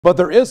But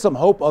there is some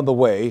hope on the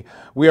way.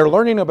 We are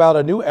learning about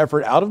a new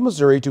effort out of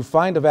Missouri to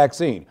find a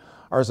vaccine.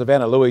 Our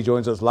Savannah Louie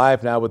joins us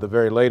live now with the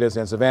very latest.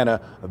 And Savannah,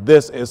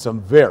 this is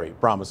some very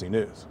promising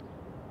news.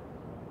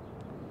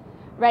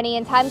 Rennie,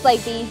 in times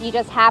like these, you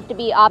just have to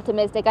be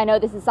optimistic. I know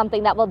this is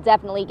something that will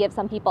definitely give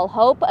some people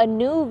hope. A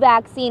new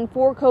vaccine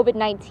for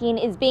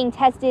COVID-19 is being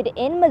tested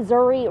in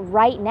Missouri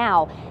right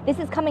now. This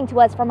is coming to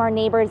us from our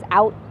neighbors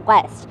out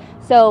west.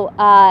 So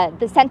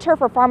the Center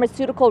for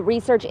Pharmaceutical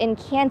Research in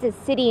Kansas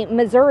City,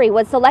 Missouri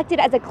was selected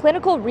as a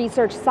clinical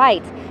research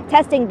site.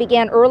 Testing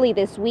began early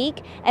this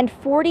week, and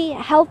 40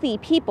 healthy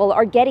people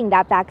are getting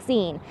that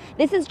vaccine.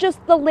 This is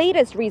just the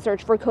latest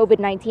research for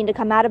COVID-19 to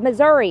come out of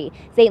Missouri.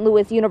 St.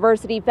 Louis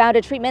University found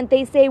a treatment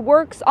they say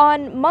works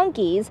on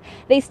monkeys.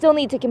 They still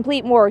need to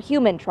complete more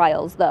human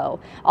trials,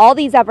 though. All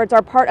these efforts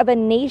are part of a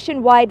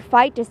nationwide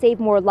fight to save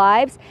more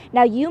lives.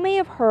 Now, you may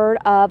have heard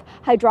of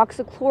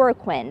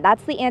hydroxychloroquine.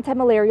 That's the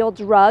anti-malarial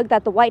drug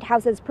that the White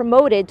House has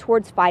promoted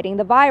towards fighting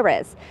the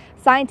virus.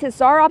 Scientists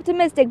are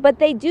optimistic, but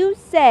they do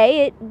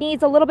say it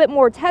needs a little bit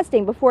more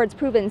testing before it's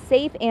proven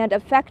safe and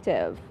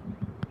effective.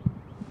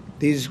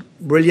 These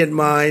brilliant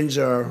minds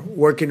are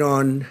working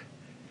on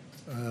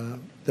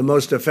the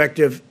most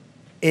effective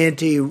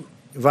antiviral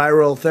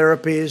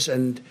therapies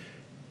and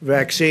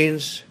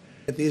vaccines.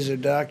 These are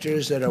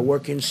doctors that are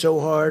working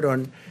so hard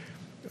on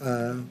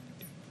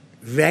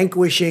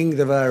vanquishing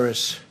the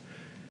virus.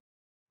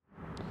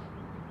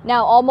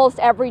 Now, almost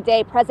every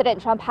day,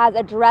 President Trump has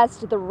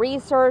addressed the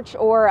research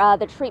or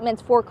the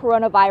treatments for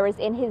coronavirus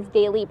in his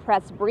daily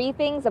press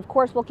briefings. Of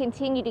course, we'll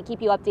continue to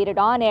keep you updated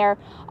on air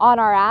on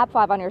our app,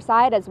 5 on Your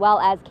Side, as well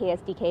as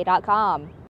KSDK.com.